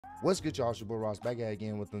What's good, y'all? It's your boy Ross back at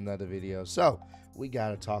again with another video. So, we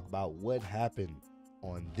got to talk about what happened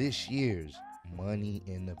on this year's Money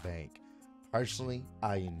in the Bank. Personally,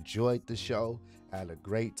 I enjoyed the show. I had a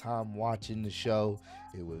great time watching the show.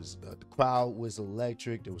 It was the crowd was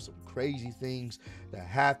electric. There was some crazy things that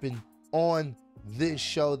happened on this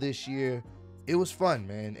show this year. It was fun,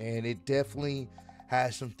 man, and it definitely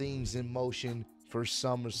has some things in motion for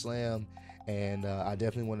SummerSlam. And I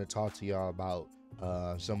definitely want to talk to y'all about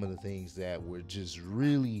some of the things that were just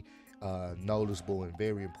really noticeable and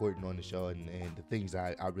very important on the show, and the things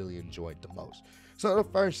I really enjoyed the most. So the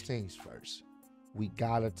first things first, we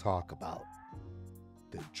gotta talk about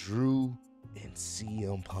the Drew and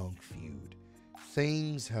CM Punk feud.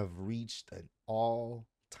 Things have reached an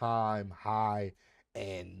all-time high,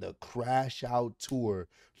 and the Crash Out tour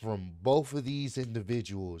from both of these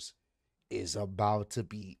individuals is about to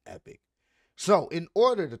be epic. So in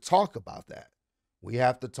order to talk about that, we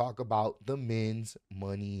have to talk about the men's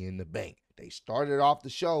Money in the Bank. They started off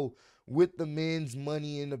the show with the men's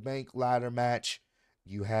Money in the Bank ladder match.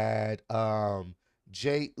 You had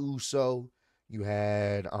Jey Uso. You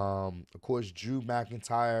had, of course, Drew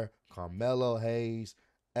McIntyre, Carmelo Hayes,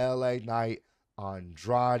 LA Knight,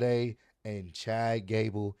 Andrade, and Chad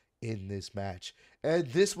Gable in this match. And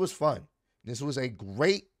this was fun. This was a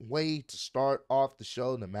great way to start off the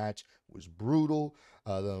show. The match was brutal.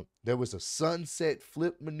 There was a sunset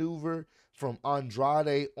flip maneuver from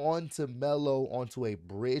Andrade onto Mello onto a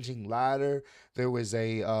bridging ladder. There was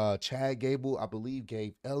a Chad Gable, I believe,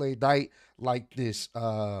 gave LA Knight like this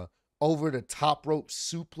over the top rope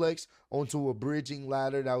suplex onto a bridging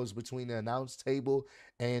ladder that was between the announce table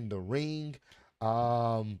and the ring.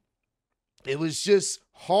 It was just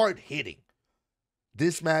hard hitting.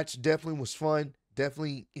 This match definitely was fun,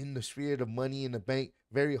 definitely in the spirit of Money in the Bank,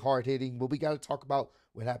 very hard hitting, but we got to talk about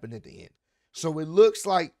what happened at the end. So it looks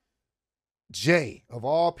like Jay, of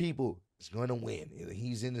all people, is going to win.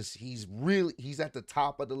 He's at the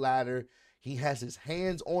top of the ladder. He has his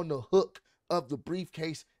hands on the hook of the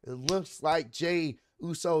briefcase. It looks like Jey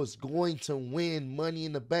Uso is going to win Money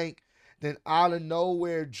in the Bank. Then out of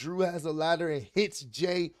nowhere, Drew has a ladder and hits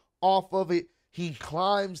Jay off of it. He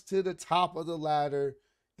climbs to the top of the ladder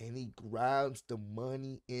and he grabs the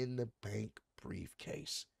Money in the Bank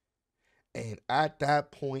briefcase. And at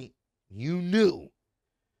that point, you knew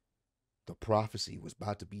the prophecy was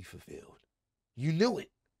about to be fulfilled. You knew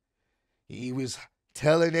it. He was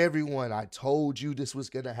telling everyone, I told you this was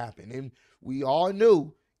going to happen. And we all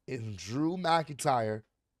knew if Drew McIntyre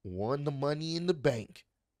won the Money in the Bank,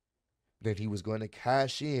 that he was going to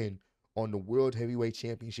cash in on the World Heavyweight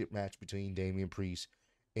Championship match between Damian Priest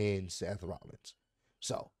and Seth Rollins.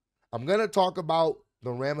 So, I'm going to talk about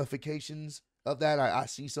the ramifications of that. I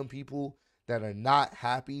see some people that are not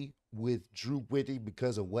happy with Drew winning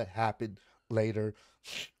because of what happened later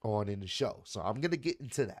on in the show. So, I'm going to get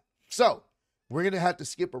into that. So, we're going to have to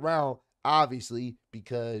skip around, obviously,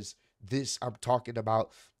 because I'm talking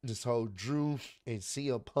about this whole Drew and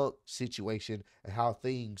CM Punk situation and how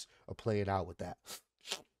things are playing out with that.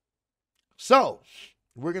 So,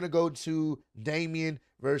 we're going to go to Damian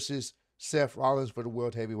versus Seth Rollins for the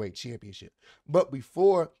World Heavyweight Championship. But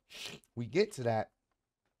before we get to that,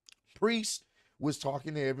 Priest was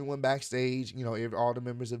talking to everyone backstage, all the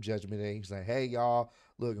members of Judgment Day. He's like, hey, y'all,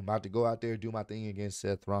 look, I'm about to go out there and do my thing against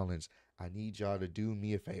Seth Rollins. I need y'all to do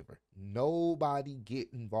me a favor. Nobody get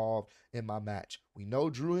involved in my match. We know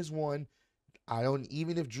Drew has won.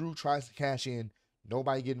 Even if Drew tries to cash in,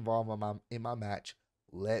 nobody get involved in my match.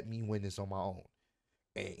 Let me win this on my own.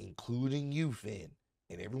 And including you, Finn.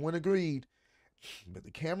 And everyone agreed. But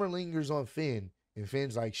the camera lingers on Finn. And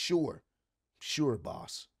Finn's like, sure,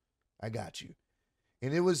 boss. I got you.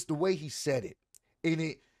 And it was the way he said it.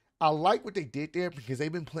 And I like what they did there because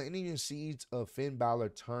they've been planting the seeds of Finn Balor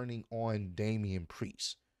turning on Damian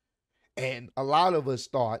Priest. And a lot of us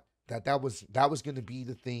thought that was going to be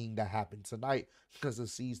the thing that happened tonight because of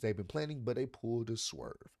the seeds they've been planting, but they pulled a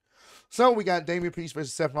swerve. So we got Damian Priest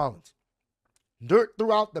versus Seth Rollins.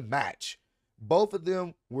 Throughout the match, both of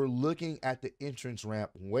them were looking at the entrance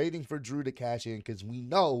ramp, waiting for Drew to cash in because we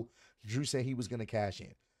know Drew said he was going to cash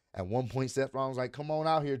in. At one point, Seth Rollins was like, come on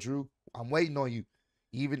out here, Drew. I'm waiting on you.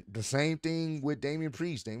 Even the same thing with Damian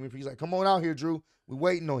Priest. Damian Priest like, come on out here, Drew. We're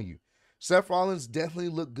waiting on you. Seth Rollins definitely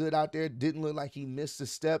looked good out there. Didn't look like he missed a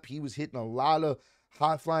step. He was hitting a lot of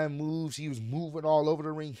high-flying moves. He was moving all over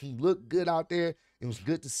the ring. He looked good out there. It was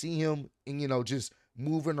good to see him and, just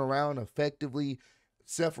moving around effectively.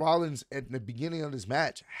 Seth Rollins, at the beginning of this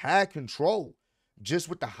match, had control just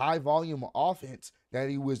with the high volume of offense that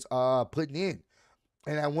he was putting in.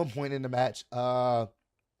 And at one point in the match,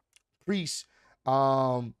 Priest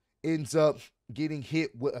ends up getting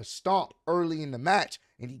hit with a stomp early in the match,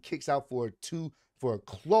 and he kicks out for a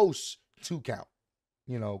close 2 count.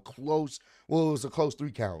 Close. Well, it was a close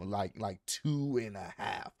 3 count, like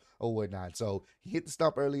 2.5 or whatnot. So he hit the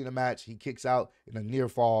stomp early in the match. He kicks out in a near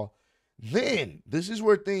fall. Then this is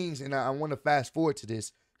where things, and I want to fast forward to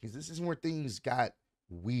this because this is where things got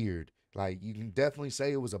weird. Like, you can definitely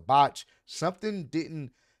say it was a botch. The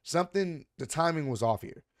timing was off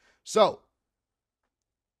here. So,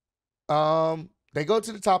 they go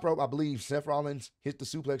to the top rope. I believe Seth Rollins hit the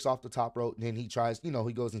suplex off the top rope. And then he tries, he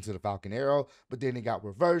goes into the Falcon Arrow, but then it got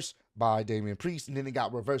reversed by Damian Priest. And then it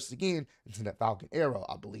got reversed again into that Falcon Arrow,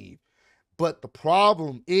 I believe. But the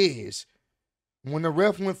problem is, when the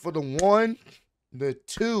ref went for the 1, the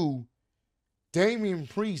 2, Damian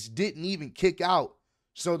Priest didn't even kick out.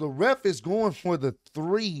 So the ref is going for the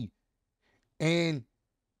 3. And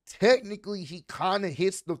technically he kind of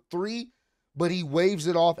hits the 3, but he waves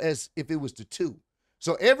it off as if it was the 2.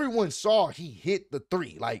 So everyone saw he hit the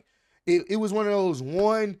 3. Like, it was one of those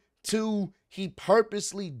 1, 2, he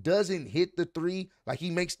purposely doesn't hit the 3. Like, he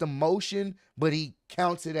makes the motion, but he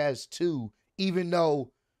counts it as 2, even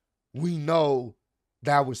though we know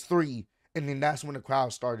that was 3. And then that's when the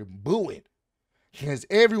crowd started booing, because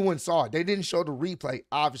everyone saw it. They didn't show the replay.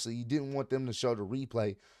 Obviously, you didn't want them to show the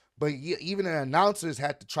replay. But yeah, even the announcers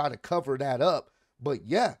had to try to cover that up. But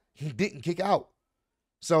yeah, he didn't kick out.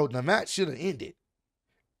 So the match should have ended.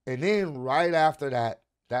 And then right after that,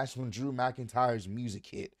 that's when Drew McIntyre's music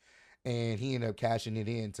hit. And he ended up cashing it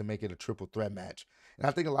in to make it a triple threat match. And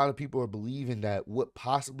I think a lot of people are believing that what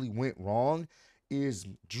possibly went wrong is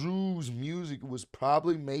Drew's music was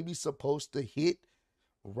probably maybe supposed to hit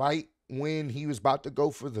right when he was about to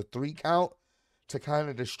go for the 3 count to kind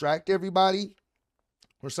of distract everybody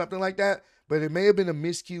or something like that. But it may have been a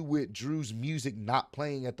miscue with Drew's music not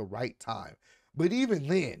playing at the right time. But even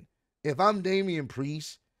then, if I'm Damian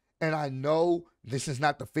Priest and I know this is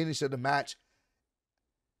not the finish of the match,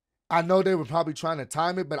 I know they were probably trying to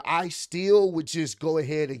time it, but I still would just go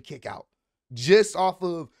ahead and kick out. Just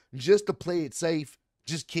to play it safe,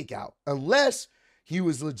 just kick out. Unless he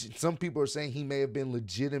was legit. Some people are saying he may have been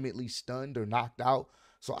legitimately stunned or knocked out.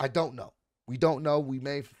 So I don't know. We don't know. We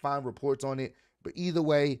may find reports on it. But either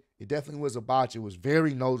way, it definitely was a botch. It was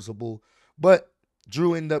very noticeable. But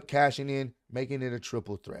Drew ended up cashing in, making it a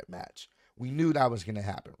triple threat match. We knew that was going to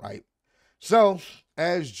happen, right? So,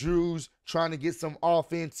 as Drew's trying to get some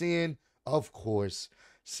offense in, of course,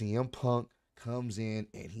 CM Punk comes in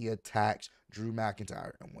and he attacks Drew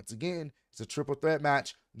McIntyre. And once again, it's a triple threat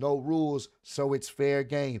match, no rules, so it's fair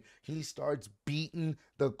game. He starts beating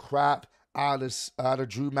the crap out of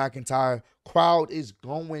Drew McIntyre. Crowd is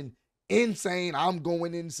going insane. I'm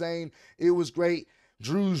going insane. It was great.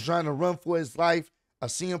 Drew's trying to run for his life. A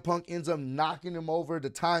CM Punk ends up knocking him over the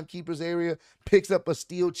timekeeper's area, picks up a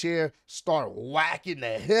steel chair, start whacking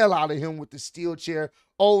the hell out of him with the steel chair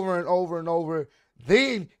over and over and over.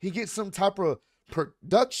 Then he gets some type of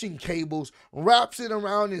production cables, wraps it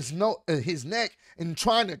around his neck, and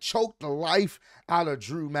trying to choke the life out of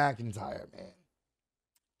Drew McIntyre, man.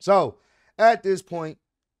 So, at this point,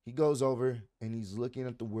 he goes over and he's looking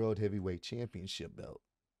at the World Heavyweight Championship belt.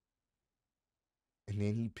 And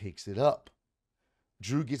then he picks it up.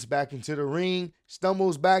 Drew gets back into the ring,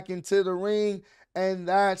 stumbles back into the ring, and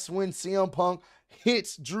that's when CM Punk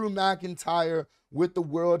hits Drew McIntyre with the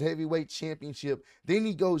World Heavyweight Championship. Then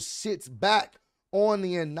he goes, sits back on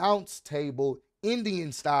the announce table,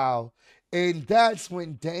 Indian style, and that's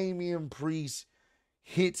when Damian Priest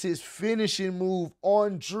hits his finishing move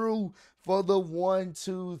on Drew for the 1,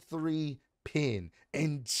 2, 3 pin.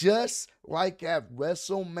 And just like at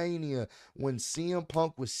WrestleMania, when CM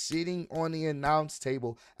Punk was sitting on the announce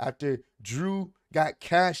table after Drew got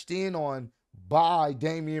cashed in on by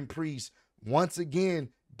Damian Priest, once again,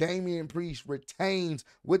 Damian Priest retains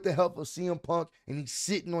with the help of CM Punk, and he's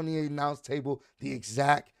sitting on the announce table the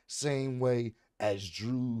exact same way as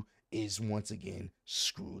Drew is once again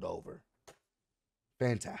screwed over.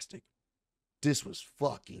 Fantastic. This was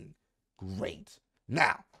fucking great.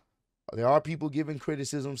 Now, there are people giving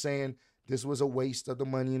criticism saying this was a waste of the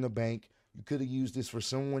Money in the Bank. You could have used this for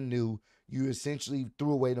someone new. You essentially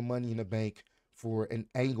threw away the Money in the Bank for an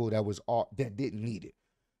angle that didn't need it.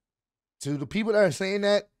 To the people that are saying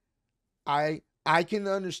that, I can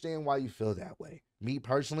understand why you feel that way. Me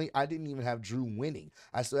personally, I didn't even have Drew winning.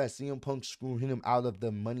 I still had CM Punk screwing him out of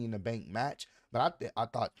the Money in the Bank match, but I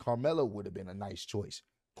thought Carmelo would have been a nice choice.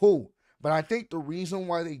 Cool. But I think the reason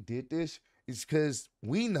why they did this is because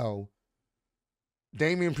we know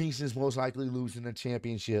Damian Priest is most likely losing the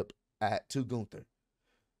championship to Gunther.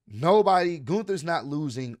 Gunther's not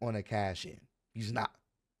losing on a cash-in. He's not.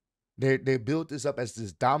 They built this up as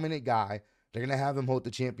this dominant guy. They're gonna have him hold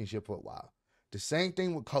the championship for a while. The same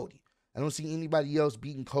thing with Cody. I don't see anybody else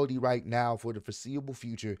beating Cody right now for the foreseeable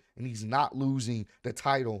future, and he's not losing the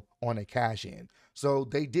title on a cash in. So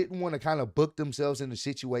they didn't want to kind of book themselves in a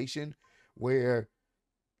situation where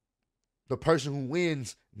the person who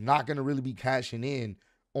wins not going to really be cashing in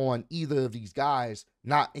on either of these guys,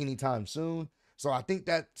 not anytime soon. So I think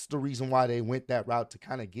that's the reason why they went that route, to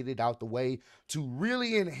kind of get it out the way, to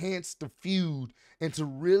really enhance the feud and to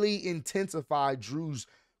really intensify Drew's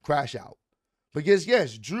crash out. Because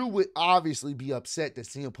yes, Drew would obviously be upset that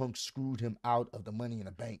CM Punk screwed him out of the Money in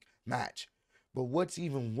the Bank match. But what's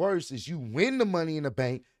even worse is you win the Money in the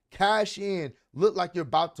Bank, cash in, look like you're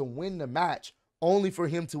about to win the match, only for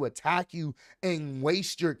him to attack you and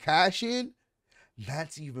waste your cash in.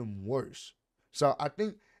 That's even worse. So I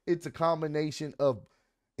think it's a combination of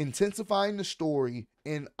intensifying the story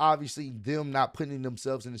and obviously them not putting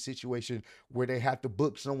themselves in a situation where they have to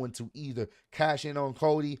book someone to either cash in on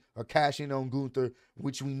Cody or cash in on Gunther,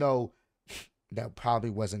 which we know that probably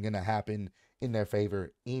wasn't going to happen in their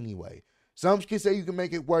favor anyway. Some can say you can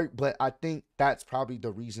make it work, but I think that's probably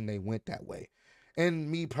the reason they went that way. And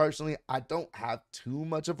me personally, I don't have too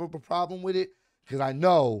much of a problem with it, because I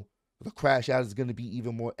know the crash out is going to be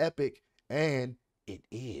even more epic, and it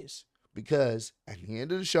is. Because at the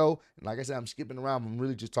end of the show, and like I said, I'm skipping around, I'm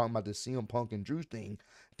really just talking about the CM Punk and Drew thing.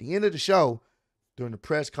 At the end of the show, during the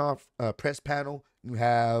press panel, you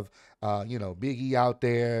have Big E out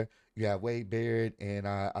there, you have Wade Barrett, and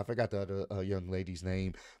I forgot the other young lady's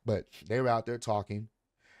name, but they were out there talking.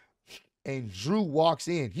 And Drew walks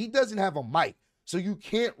in. He doesn't have a mic, so you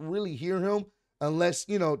can't really hear him unless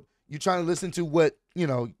you're trying to listen to what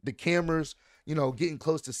the cameras getting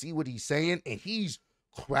close to see what he's saying, and he's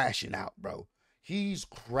crashing out, bro. He's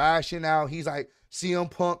crashing out. He's like,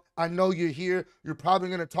 CM Punk, I know you're here. You're probably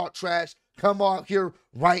going to talk trash. Come out here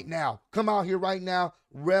right now. Come out here right now.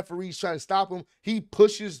 Referees try to stop him. He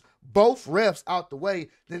pushes both refs out the way.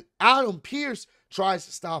 Then Adam Pearce tries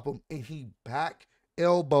to stop him, and he back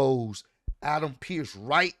elbows Adam Pearce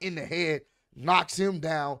right in the head, knocks him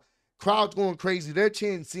down. Crowd's going crazy. They're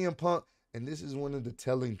chanting CM Punk. And this is one of the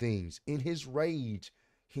telling things. In his rage,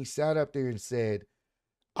 he sat up there and said,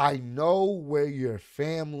 I know where your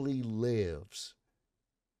family lives.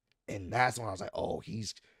 And that's when I was like, oh,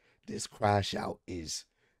 this crash out is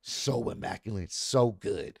so immaculate, so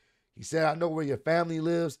good. He said, I know where your family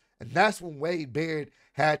lives. And that's when Wade Barrett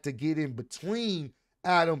had to get in between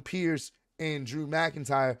Adam Pearce and Drew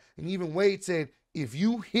McIntyre. And even Wade said, if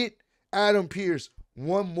you hit Adam Pearce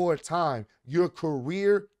one more time, your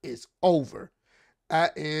career is over.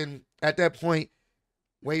 And at that point,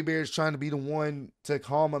 Wade Barrett's trying to be the one to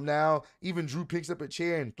calm him now. Even Drew picks up a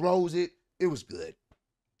chair and throws it. It was good.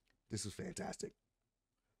 This was fantastic.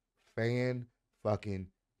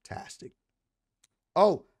 Fan-fucking-tastic.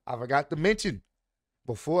 Oh, I forgot to mention,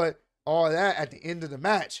 before all that, at the end of the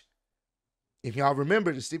match, if y'all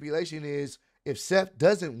remember, the stipulation is if Seth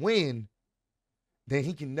doesn't win, then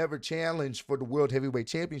he can never challenge for the World Heavyweight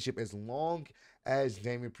Championship as long as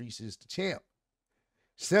Damian Priest is the champ.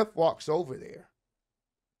 Seth walks over there,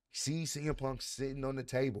 sees CM Punk sitting on the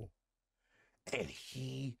table, and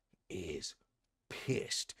he is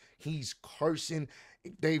pissed. He's cursing.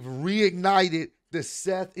 They've reignited the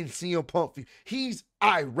Seth and CM Punk feud. He's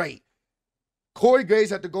irate. Corey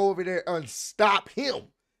Graves had to go over there and stop him.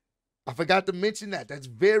 I forgot to mention that. That's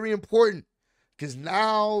very important, because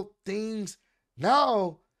now things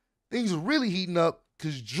are really heating up,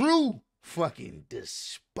 because Drew fucking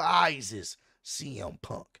despises CM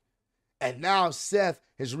Punk. And now Seth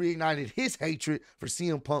has reignited his hatred for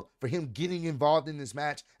CM Punk for him getting involved in this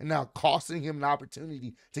match and now costing him an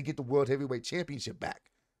opportunity to get the World Heavyweight Championship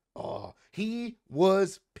back. Oh, he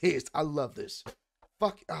was pissed. I love this.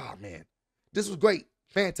 Man. This was great.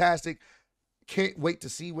 Fantastic. Can't wait to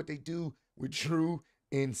see what they do with Drew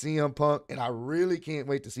and CM Punk. And I really can't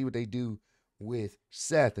wait to see what they do with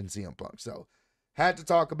Seth and CM Punk. So, had to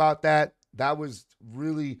talk about that. That was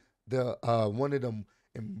really the one of them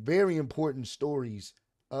very important stories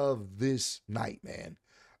of this night, man.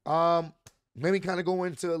 Let me kind of go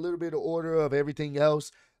into a little bit of order of everything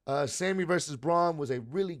else. Sammy versus Braun was a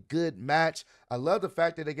really good match. I love the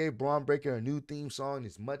fact that they gave Braun Breaker a new theme song.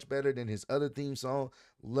 It's much better than his other theme song.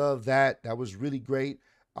 Love that. That was really great.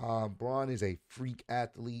 Braun is a freak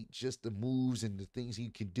athlete, just the moves and the things he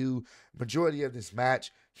can do. Majority of this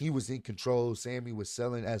match, he was in control. Sammy was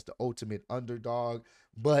selling as the ultimate underdog.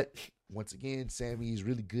 But once again, Sammy is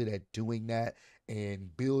really good at doing that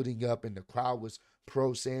and building up, and the crowd was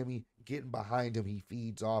pro Sammy, getting behind him. He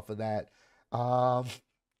feeds off of that.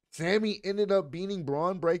 Sammy ended up beating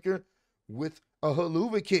Braun Breaker with a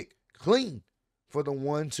haluva kick clean for the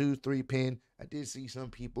 1-2-3 pin. I did see some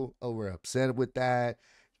people were upset with that,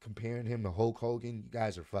 comparing him to Hulk Hogan. You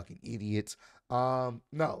guys are fucking idiots.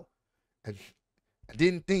 No. I, I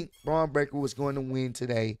didn't think Braun Breaker was going to win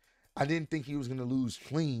today. I didn't think he was going to lose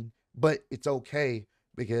clean, but it's okay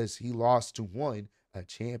because he lost to one, a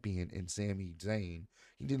champion in Sami Zayn.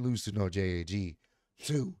 He didn't lose to no JAG.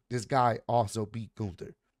 Two, this guy also beat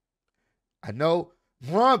Gunther. I know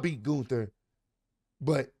Braun beat Gunther,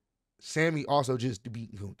 but Sammy also just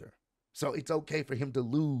beat Gunther. So it's okay for him to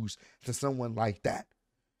lose to someone like that.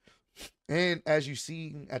 And as you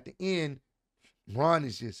see at the end, Braun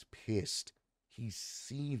is just pissed. He's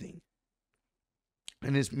seething.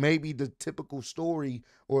 And it's maybe the typical story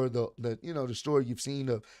or the story you've seen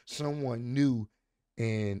of someone new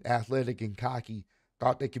and athletic and cocky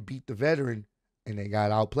thought they could beat the veteran and they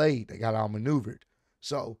got outplayed. They got outmaneuvered.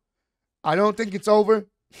 So I don't think it's over.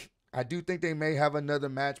 I do think they may have another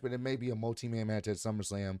match, but it may be a multi-man match at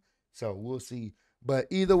SummerSlam. So we'll see. But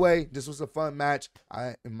either way, this was a fun match.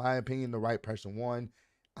 In my opinion, the right person won.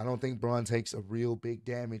 I don't think Braun takes a real big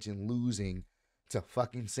damage in losing to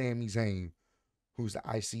fucking Sami Zayn, who's the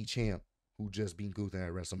IC champ, who just beat Gunther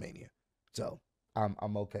at WrestleMania. So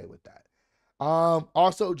I'm okay with that.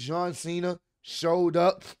 Also, John Cena showed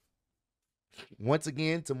up once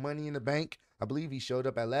again to Money in the Bank. I believe he showed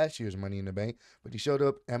up at last year's Money in the Bank, but he showed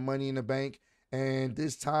up at Money in the Bank, and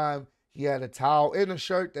this time he had a towel and a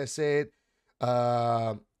shirt that said,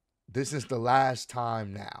 "This is the last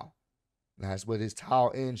time now." That's what his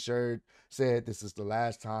towel and shirt said. This is the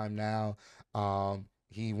last time now.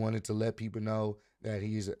 He wanted to let people know that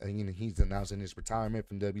he's announcing his retirement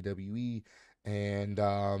from WWE,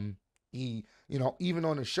 and he, even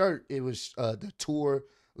on the shirt, it was the tour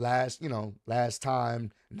last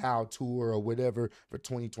time now tour or whatever for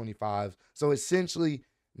 2025. So essentially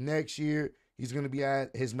next year he's going to be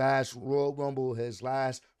at his last Royal Rumble, his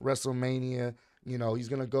last WrestleMania. He's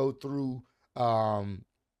going to go through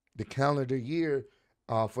the calendar year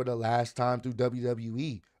for the last time through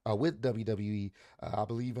WWE, with WWE. I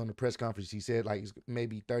believe on the press conference he said like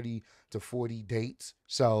maybe 30 to 40 dates.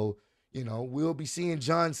 So, we'll be seeing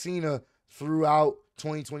John Cena throughout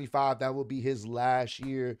 2025. That will be his last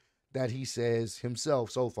year that he says himself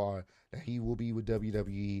so far that he will be with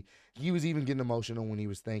WWE. He was even getting emotional when he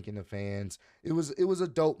was thanking the fans. It was a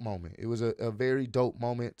dope moment. It was a very dope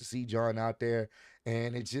moment to see John out there,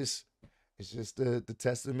 and it's just the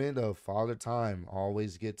testament of Father Time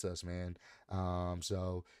always gets us, man.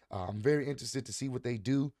 So I'm very interested to see what they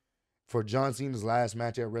do for John Cena's last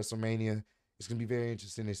match at WrestleMania. It's going to be very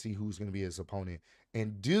interesting to see who's going to be his opponent.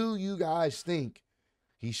 And do you guys think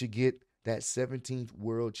he should get that 17th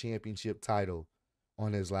World Championship title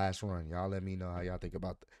on his last run? Y'all let me know how y'all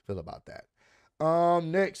feel about that.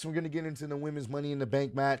 Next, we're going to get into the women's Money in the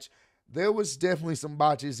Bank match. There was definitely some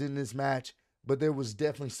botches in this match, but there was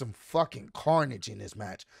definitely some fucking carnage in this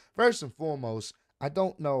match. First and foremost, I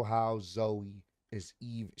don't know how Zoe is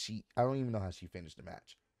I don't even know how she finished the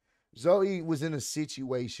match. Zoe was in a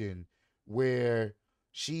situation where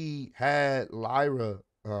she had Lyra,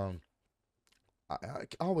 I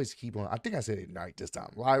always keep on, I think I said it right this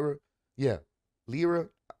time. Lyra? Yeah. Lyra?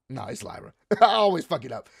 No, it's Lyra. I always fuck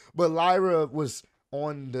it up. But Lyra was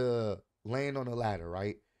laying on the ladder,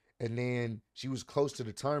 right? And then she was close to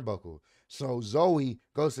the turnbuckle. So Zoe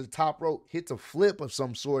goes to the top rope, hits a flip of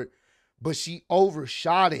some sort, but she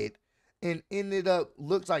overshot it and ended up,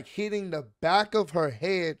 looks like hitting the back of her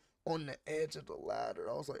head on the edge of the ladder.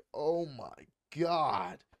 I was like, oh my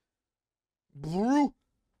God. Brutal,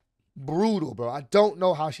 bro. I don't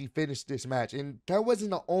know how she finished this match. And that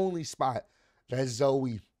wasn't the only spot that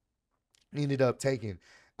Zoe ended up taking.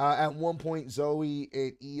 At one point, Zoe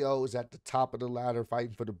and Io is at the top of the ladder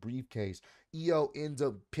fighting for the briefcase. Io ends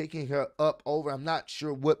up picking her up over. I'm not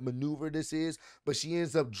sure what maneuver this is, but she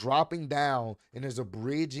ends up dropping down, and there's a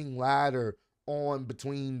bridging ladder on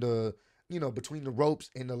between the ropes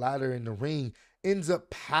and the ladder in the ring. Ends up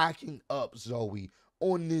packing up Zoe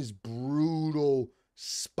on this brutal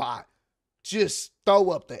spot. Just throw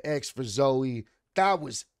up the X for Zoe. That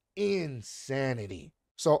was insanity.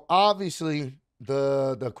 So obviously,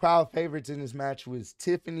 the crowd favorites in this match was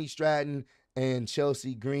Tiffany Stratton and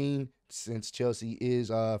Chelsea Green, since Chelsea is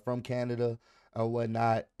from Canada or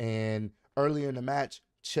whatnot. And earlier in the match,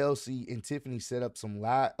 Chelsea and Tiffany set up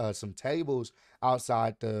some tables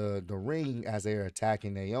outside the ring as they're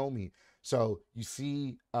attacking Naomi. So you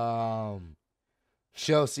see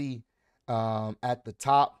Chelsea at the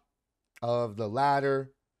top of the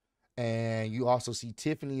ladder, and you also see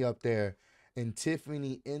Tiffany up there. And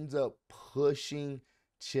Tiffany ends up pushing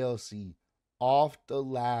Chelsea off the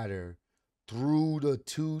ladder through the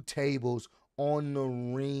two tables on the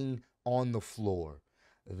ring on the floor.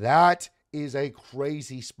 That is a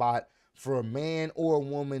crazy spot for a man or a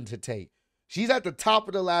woman to take. She's at the top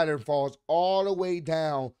of the ladder and falls all the way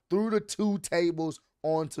down through the two tables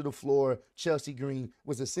onto the floor. Chelsea Green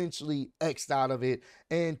was essentially X'd out of it,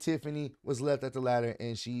 and Tiffany was left at the ladder,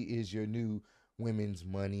 and she is your new women's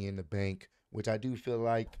Money in the Bank, which I do feel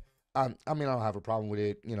like, I mean, I don't have a problem with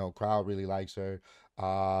it. Crowd really likes her.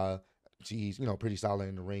 Uh, she's, pretty solid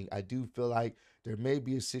in the ring. I do feel like there may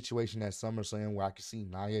be a situation at SummerSlam where I could see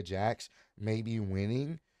Nia Jax maybe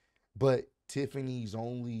winning, but Tiffany's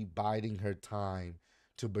only biding her time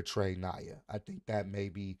to betray Nia. I think that may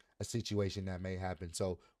be a situation that may happen.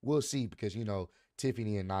 So we'll see, because,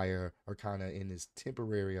 Tiffany and Nia are kind of in this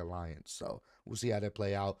temporary alliance. So we'll see how that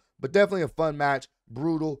play out. But definitely a fun match.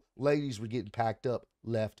 Brutal. Ladies were getting packed up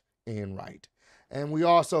left and right. And we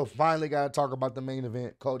also finally got to talk about the main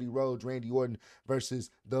event. Cody Rhodes, Randy Orton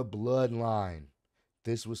versus The Bloodline.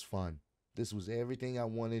 This was fun. This was everything I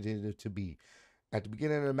wanted it to be. At the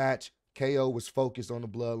beginning of the match, KO was focused on the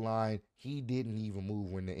Bloodline. He didn't even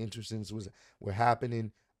move when the entrances were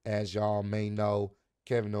happening. As y'all may know,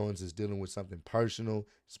 Kevin Owens is dealing with something personal.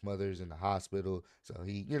 His mother's in the hospital. So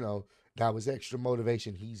he, that was extra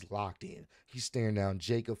motivation. He's locked in. He's staring down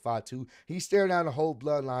Jacob Fatu. He's staring down the whole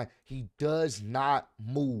Bloodline. He does not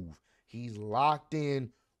move. He's locked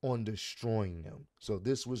in on destroying them. So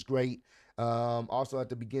this was great. Also at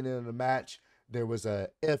the beginning of the match, there was a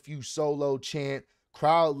FU Solo chant.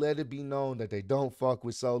 Crowd let it be known that they don't fuck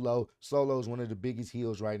with Solo. Solo is one of the biggest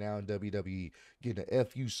heels right now in WWE. Getting a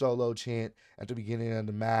FU Solo chant at the beginning of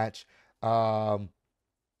the match. KO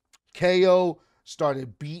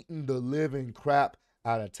started beating the living crap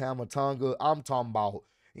out of Tama Tonga. I'm talking about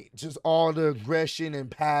just all the aggression and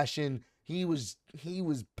passion. He was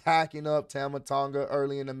packing up Tama Tonga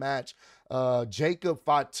early in the match. Jacob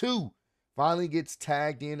Fatu finally gets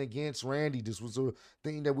tagged in against Randy. This was a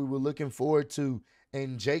thing that we were looking forward to.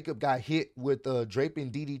 And Jacob got hit with a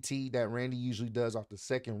draping DDT that Randy usually does off the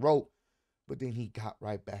second rope. But then he got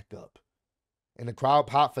right back up. And the crowd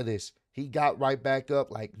popped for this. He got right back up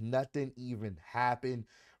like nothing even happened.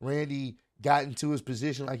 Randy got into his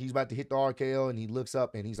position like he's about to hit the RKO. And he looks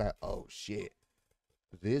up and he's like, oh, shit.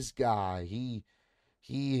 This guy, he's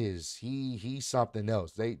something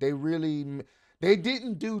else. They didn't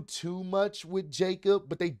do too much with Jacob,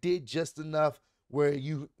 but they did just enough where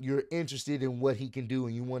you're interested in what he can do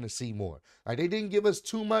and you want to see more. Like, they didn't give us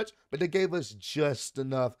too much, but they gave us just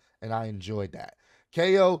enough, and I enjoyed that.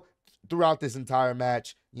 KO, throughout this entire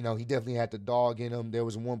match, he definitely had the dog in him. There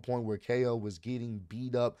was one point where KO was getting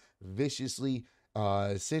beat up viciously.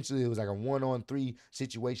 Essentially, it was like a 1-on-3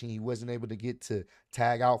 situation. He wasn't able to get to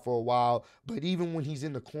tag out for a while, but even when he's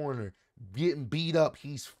in the corner getting beat up,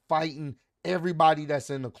 he's fighting everybody that's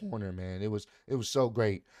in the corner, man. It was so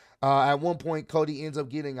great. At one point, Cody ends up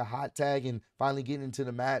getting a hot tag and finally getting into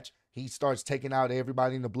the match. He starts taking out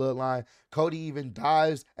everybody in the Bloodline. Cody even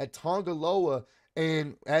dives at Tonga Loa,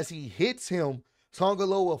 and as he hits him, Tonga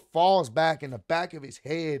Loa falls back and the back of his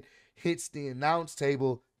head hits the announce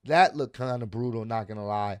table. That looked kind of brutal, not going to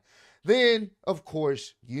lie. Then, of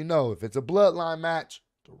course, if it's a Bloodline match,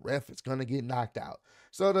 the ref is going to get knocked out.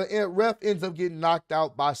 So the ref ends up getting knocked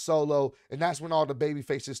out by Solo, and that's when all the baby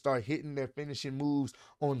faces start hitting their finishing moves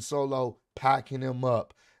on Solo, packing him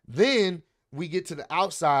up. Then we get to the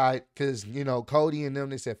outside because, Cody and them,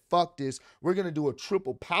 they said, fuck this. We're going to do a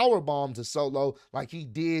triple power bomb to Solo like he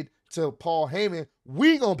did to Paul Heyman.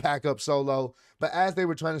 We going to pack up Solo. But as they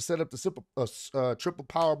were trying to set up the triple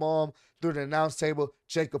power bomb through the announce table,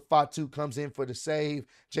 Jacob Fatu comes in for the save.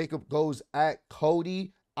 Jacob goes at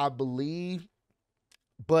Cody, I believe.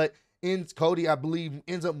 But Cody, I believe,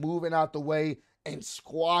 ends up moving out the way and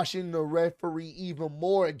squashing the referee even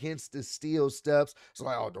more against the steel steps. So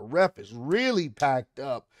the ref is really packed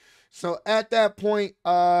up. So at that point,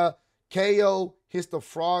 KO hits the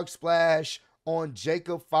frog splash on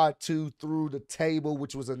Jacob Fatu through the table,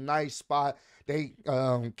 which was a nice spot.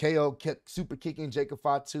 KO kept super kicking Jacob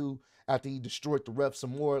Fatu after he destroyed the ref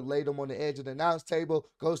some more, laid him on the edge of the announce table,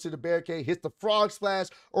 goes to the barricade, hits the frog splash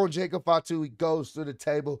on Jacob Fatu. He goes to the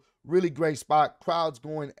table. Really great spot. Crowd's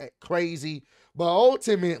going crazy. But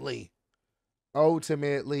ultimately,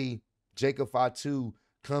 Jacob Fatu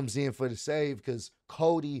comes in for the save because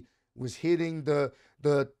Cody was hitting the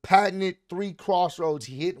patented 3 crossroads.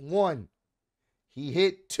 He hit 1. He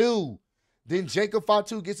hit 2. Then Jacob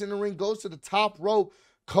Fatu gets in the ring, goes to the top rope.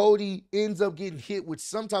 Cody ends up getting hit with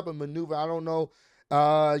some type of maneuver. I don't know.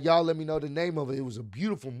 Y'all let me know the name of it. It was a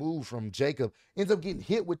beautiful move from Jacob. Ends up getting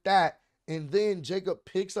hit with that. And then Jacob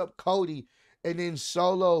picks up Cody, and then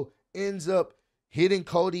Solo ends up hitting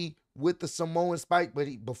Cody with the Samoan spike. But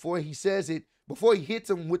before he hits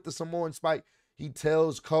him with the Samoan spike, he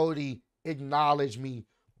tells Cody, acknowledge me.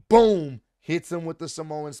 Boom, hits him with the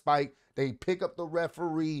Samoan spike. They pick up the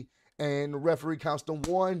referee, and the referee counts to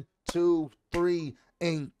 1, 2, 3,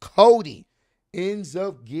 and Cody ends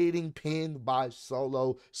up getting pinned by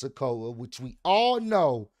Solo Sikoa, which we all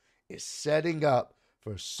know is setting up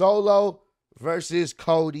for Solo versus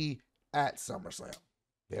Cody at SummerSlam.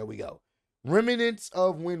 There we go. Remnants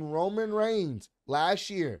of when Roman Reigns last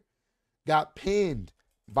year got pinned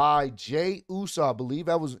by Jey Uso. I believe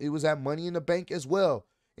it was at Money in the Bank as well.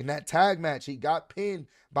 In that tag match, he got pinned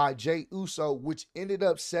by Jey Uso, which ended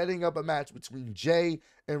up setting up a match between Jey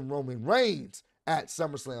and Roman Reigns at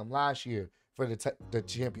SummerSlam last year for the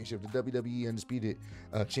championship, the WWE Undisputed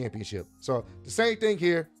Championship. So the same thing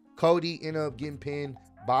here. Cody ended up getting pinned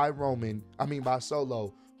by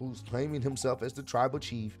Solo, who's claiming himself as the tribal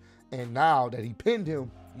chief. And now that he pinned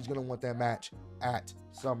him, he's going to want that match at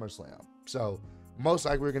SummerSlam. So most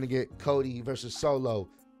likely we're going to get Cody versus Solo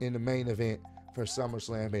in the main event for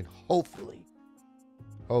SummerSlam. And hopefully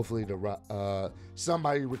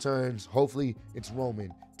somebody returns. Hopefully it's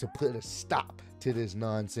Roman to put a stop to this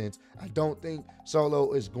nonsense. I don't think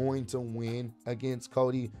Solo is going to win against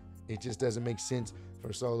Cody. It just doesn't make sense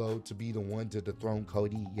for Solo to be the one to dethrone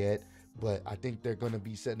Cody yet. But I think they're going to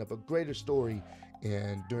be setting up a greater story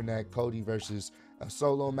and during that Cody versus a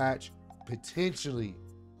Solo match, potentially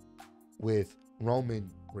with Roman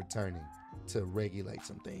returning to regulate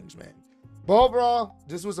some things, man. But overall,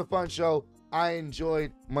 this was a fun show. I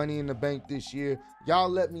enjoyed Money in the Bank this year. Y'all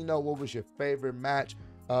let me know what was your favorite match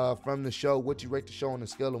from the show. What you rate the show on a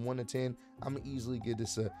scale of 1 to 10. I'm going to easily give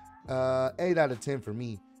this a 8 out of 10 for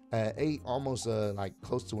me. 8, almost like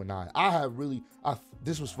close to a 9.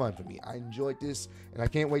 This was fun for me. I enjoyed this, and I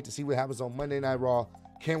can't wait to see what happens on Monday Night Raw.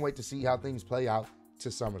 Can't wait to see how things play out to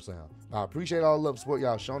SummerSlam. I appreciate all the love and support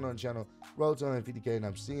y'all showing on the channel. Road to 150K, and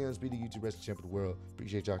I'm seeing you on Speedy YouTube Wrestling Champ of the World.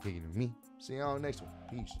 Appreciate y'all kicking with me. See y'all on the next one.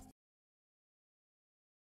 Peace.